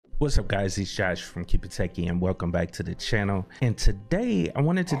What's up guys, it's Josh from KeepItTechie and welcome back to the channel. And today I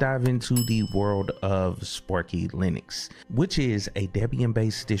wanted to dive into the world of SparkyLinux, which is a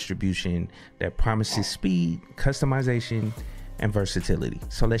Debian-based distribution that promises speed, customization, and versatility.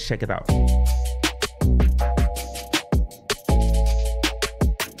 So let's check it out.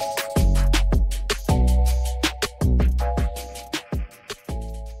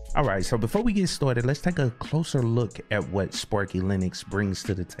 All right, so before we get started, let's take a closer look at what SparkyLinux brings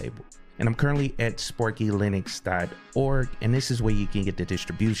to the table. And I'm currently at SparkyLinux.org, and this is where you can get the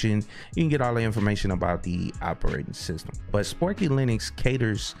distribution. You can get all the information about the operating system. But SparkyLinux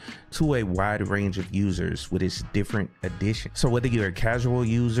caters to a wide range of users with its different editions. So whether you're a casual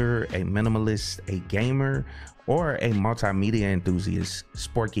user, a minimalist, a gamer, or a multimedia enthusiast,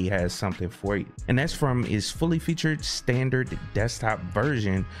 Sparky has something for you. And that's from its fully featured standard desktop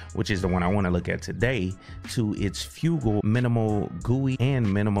version, which is the one I want to look at today, to its Fugal minimal GUI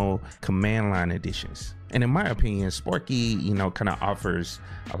and minimal command line editions. And in my opinion, Sparky, kind of offers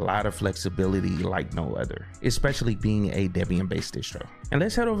a lot of flexibility like no other, especially being a Debian-based distro. And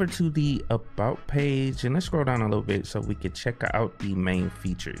let's head over to the About page and let's scroll down a little bit so we can check out the main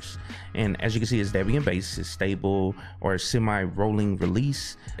features. And as you can see, it's Debian-based, it's stable or semi-rolling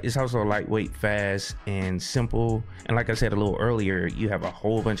release. It's also lightweight, fast, and simple. And like I said a little earlier, you have a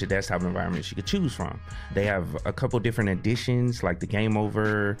whole bunch of desktop environments you could choose from. They have a couple different editions like the Game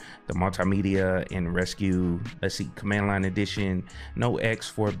Over, the Multimedia, and Rescue. Let's see, command line edition, no X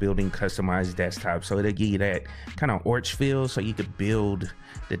for building customized desktops. So it'll give you that kind of orch feel so you could build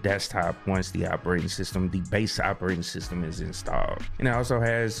the desktop once the base operating system is installed. And it also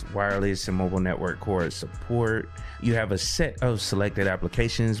has wireless and mobile network core support. You have a set of selected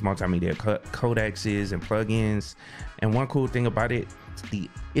applications, multimedia codecs and plugins. And one cool thing about it,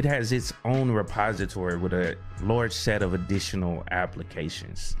 it has its own repository with a large set of additional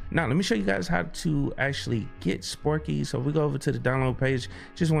applications. Now let me show you guys how to actually get Sparky. So if we go over to the download page,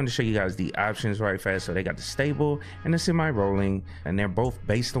 just wanted to show you guys the options right fast. So they got the stable and the semi-rolling, and they're both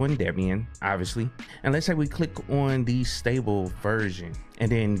based on Debian, obviously. And let's say we click on the stable version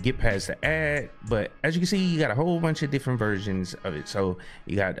and then get past the ad. But as you can see, you got a whole bunch of different versions of it. So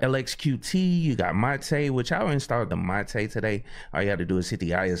you got LXQT, you got Mate, which I'll install the Mate today. All you got to do is hit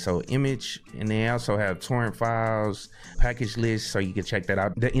the ISO image, and they also have torrent files, package list, so you can check that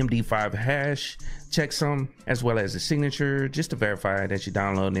out. The MD5 hash checksum, as well as the signature, just to verify that you're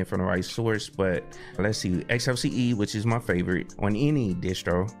downloading it from the right source. But let's see, XFCE, which is my favorite on any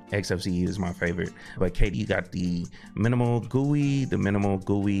distro. XFCE is my favorite. But Katie, you got the minimal GUI, the minimal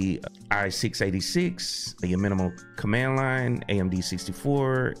GUI i686, your minimal command line, AMD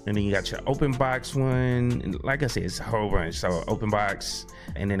 64, and then you got your open box one. And like I said, it's a whole bunch. So open box,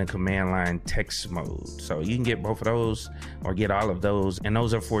 and then a command line text mode. So you can get both of those or get all of those, and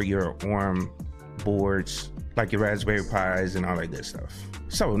those are for your ARM boards like your Raspberry Pis and all that good stuff.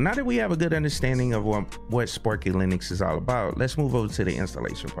 So now that we have a good understanding of what SparkyLinux is all about, let's move over to the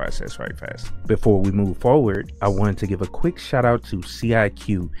installation process right fast. Before we move forward, I wanted to give a quick shout out to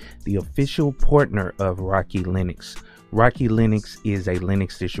CIQ, the official partner of Rocky Linux. Rocky Linux is a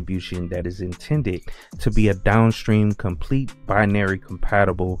Linux distribution that is intended to be a downstream complete binary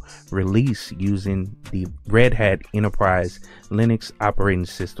compatible release using the Red Hat Enterprise Linux operating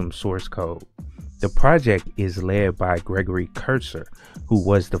system source code. The project is led by Gregory Kurtzer, who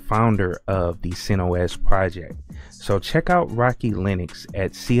was the founder of the CentOS project. So check out Rocky Linux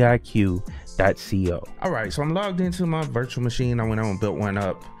at ciq.co. All right, so I'm logged into my virtual machine. I went on and built one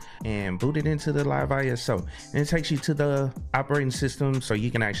up and booted into the live ISO, and it takes you to the operating system so you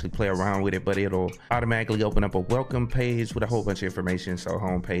can actually play around with it, but it'll automatically open up a welcome page with a whole bunch of information. So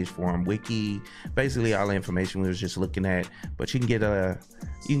home page, forum, wiki, basically all the information we was just looking at. But you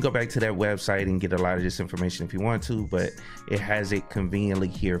can go back to that website and get a lot of this information if you want to, but it has it conveniently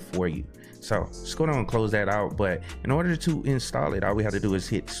here for you. So let's go down and close that out. But in order to install it, all we have to do is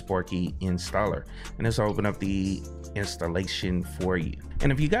hit Sparky installer, and this will open up the installation for you.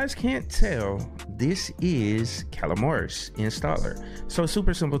 And if you guys can't tell, this is Calamaris installer. So it's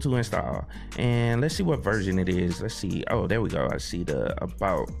super simple to install. And let's see what version it is. Let's see. Oh, there we go. I see the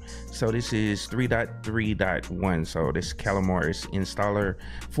about. So this is 3.3.1. So this Calamaris installer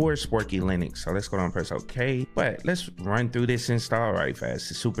for SparkyLinux. So let's go down and press OK. But let's run through this install right fast.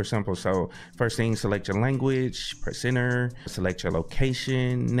 It's super simple. So first thing, select your language, press enter, select your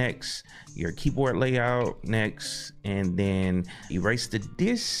location, next, your keyboard layout, next, and then erase the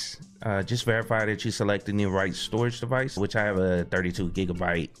disk. Just verify that you selected the right storage device, which I have a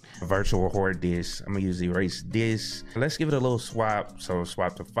 32GB virtual hard disk. I'm gonna use erase disk. Let's give it a little swap. So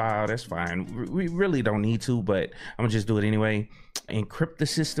swap to file, that's fine. We really don't need to, but I'm gonna just do it anyway. encrypt the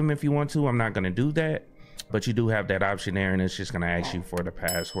system if you want to. I'm not going to do that, but you do have that option there, and it's just going to ask you for the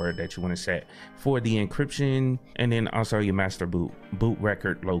password that you want to set for the encryption, and then also your master boot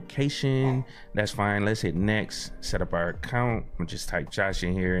record location. That's fine. Let's hit next, set up our account. I'll just type Josh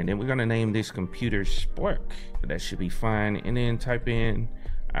in here, and then we're going to name this computer Spark. That should be fine, and then type in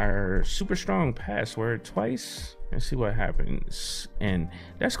our super strong password twice. Let's see what happens. And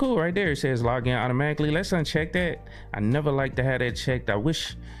that's cool right there. It says login automatically. Let's uncheck that. I never like to have that checked. I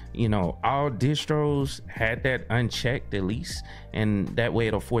wish, you know, all distros had that unchecked at least, and that way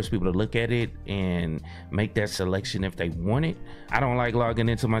it'll force people to look at it and make that selection if they want it. I don't like logging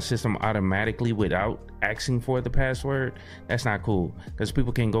into my system automatically without asking for the password. That's not cool, because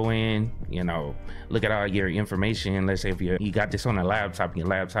people can go in, you know, look at all your information. Let's say if you got this on a laptop, your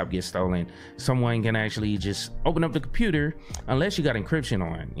laptop gets stolen, someone can actually just open up the computer, unless you got encryption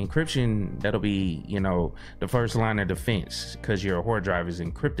on. Encryption, that'll be, you know, the first line of defense, because your hard drive is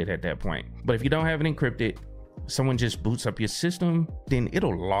encrypted at that point. But if you don't have it encrypted, someone just boots up your system, then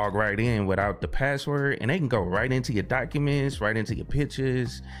it'll log right in without the password, and they can go right into your documents, right into your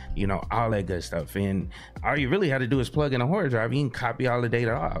pictures, you know, all that good stuff. And all you really have to do is plug in a hard drive. You can copy all the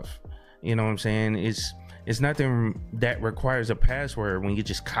data off. You know what I'm saying? It's nothing that requires a password when you're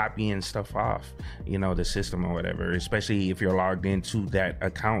just copying stuff off, you know, the system or whatever, especially if you're logged into that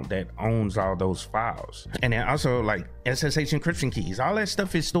account that owns all those files. And then also like SSH encryption keys, all that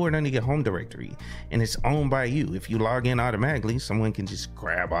stuff is stored under your home directory and it's owned by you. If you log in automatically, someone can just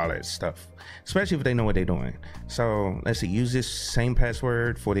grab all that stuff, especially if they know what they're doing. So let's see, use this same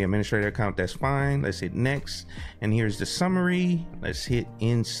password for the administrator account. That's fine. Let's hit next. And here's the summary. Let's hit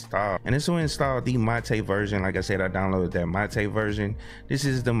install. And this will install the Mate version. Like I said, I downloaded that Mate version. This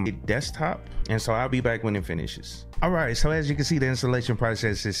is the desktop. And so I'll be back when it finishes. All right, so as you can see, the installation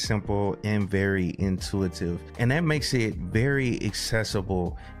process is simple and very intuitive, and that makes it very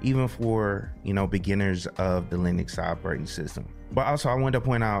accessible even for, you know, beginners of the Linux operating system. But also I wanted to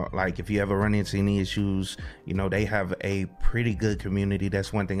point out, like, if you ever run into any issues, you know, they have a pretty good community.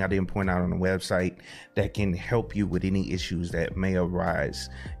 That's one thing I didn't point out on the website that can help you with any issues that may arise,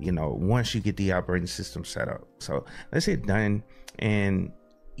 you know, once you get the operating system set up. So let's hit done. And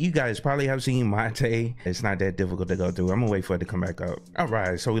you guys probably have seen Mate. It's not that difficult to go through. I'm gonna wait for it to come back up. All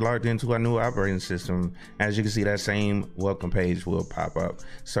right, so we logged into our new operating system. As you can see, that same welcome page will pop up.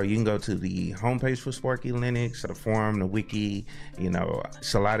 So you can go to the homepage for SparkyLinux, the forum, the wiki. You know,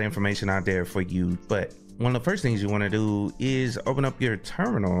 it's a lot of information out there for you. But one of the first things you want to do is open up your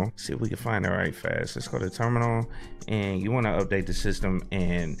terminal. See if we can find it right fast. Let's go to terminal, and you want to update the system.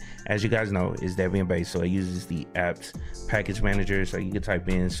 And as you guys know, it's Debian-based, so it uses the apt package manager. So you can type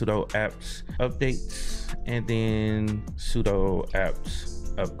in sudo apt updates and then sudo apt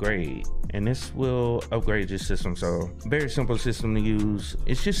upgrade, and this will upgrade your system. So very simple system to use.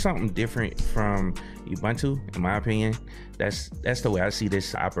 It's just something different from Ubuntu, in my opinion. That's the way I see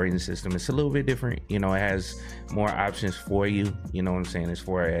this operating system. It's a little bit different. You know, it has more options for you, you know what I'm saying, as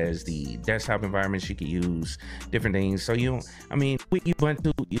far as the desktop environments you could use, different things. So you, I mean, with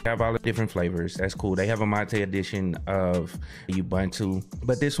Ubuntu, you have all the different flavors. That's cool. They have a Mate edition of Ubuntu,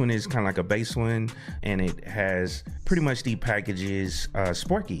 but this one is kind of like a base one, and it has pretty much the packages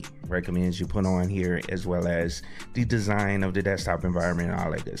Sparky recommends you put on here, as well as the design of the desktop environment and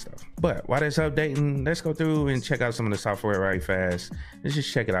all that good stuff. But while that's updating, let's go through and check out some of the software right fast. Let's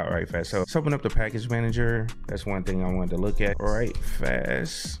just check it out right fast. So let's open up the package manager. That's one thing I wanted to look at right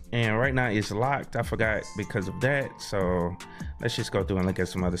fast. And right now it's locked. I forgot because of that. So let's just go through and look at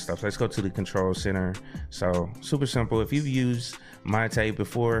some other stuff. Let's go to the control center. So super simple. If you've used Mate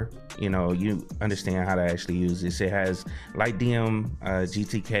before, you know, you understand how to actually use this. It has LightDM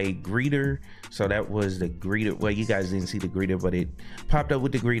GTK greeter. So that was the greeter. Well, you guys didn't see the greeter, but it popped up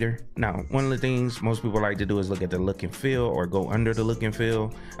with the greeter. Now, one of the things most people like to do is look at the look and feel, or go under the look and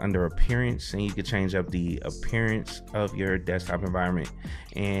feel, under appearance, and you can change up the appearance of your desktop environment.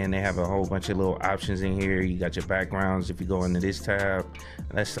 And they have a whole bunch of little options in here. You got your backgrounds. If you go into this tab,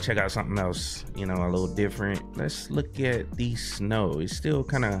 let's check out something else, you know, a little different. Let's look at the snow. It's still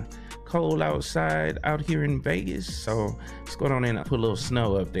kind of cold outside out here in Vegas, so let's go on in and put a little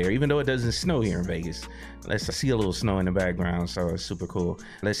snow up there, even though it doesn't snow here in Vegas. Let's see a little snow in the background, so it's super cool.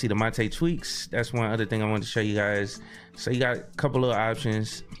 Let's see the Mate tweaks. That's one other thing I wanted to show you guys. So you got a couple of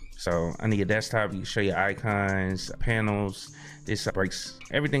options. So under your desktop, you can show your icons, panels. This breaks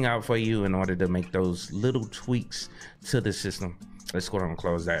everything out for you in order to make those little tweaks to the system. Let's go ahead and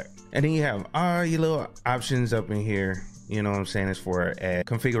close that. And then you have all your little options up in here. You know what I'm saying? It's for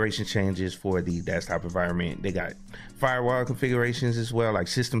configuration changes for the desktop environment. They got firewall configurations as well, like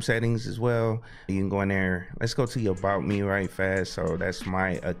system settings as well. You can go in there. Let's go to your About Me right fast. So that's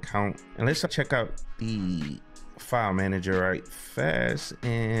my account. And let's check out the file manager right fast.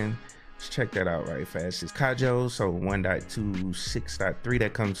 And let's check that out right fast. It's Kajo, so 1.26.3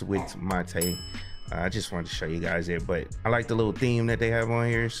 that comes with Mate. I just wanted to show you guys it, but I like the little theme that they have on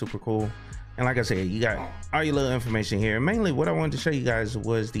here. Super cool. And like I said, you got all your little information here. Mainly what I wanted to show you guys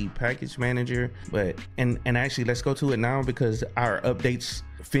was the package manager, but and actually let's go to it now because our updates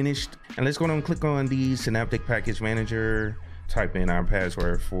finished. And let's go ahead and click on the Synaptic package manager, type in our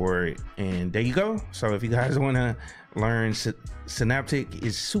password for it, and there you go. So if you guys want to learn Synaptic,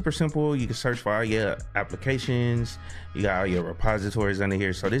 is super simple. You can search for all your applications. You got all your repositories under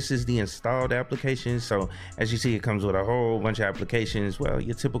here. So this is the installed applications. So as you see, it comes with a whole bunch of applications. Well,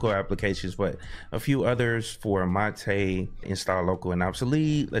 your typical applications, but a few others for Mate, install local and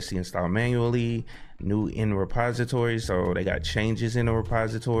obsolete. Let's see, install manually, new in repository. So they got changes in the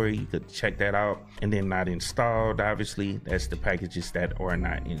repository. You could check that out. And then not installed, obviously, that's the packages that are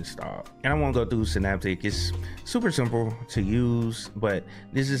not installed. And I won't go through Synaptic. It's super simple to use, but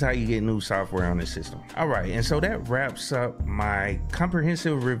this is how you get new software on the system. All right, and so that wraps up my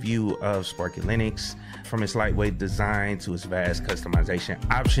comprehensive review of SparkyLinux. From its lightweight design to its vast customization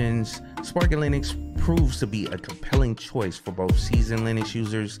options, SparkyLinux proves to be a compelling choice for both seasoned Linux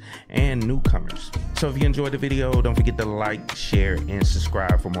users and newcomers. So if you enjoyed the video, don't forget to like, share, and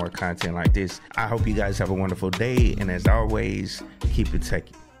subscribe for more content like this. I hope you guys have a wonderful day, and as always, keep it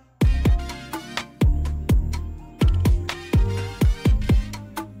techie.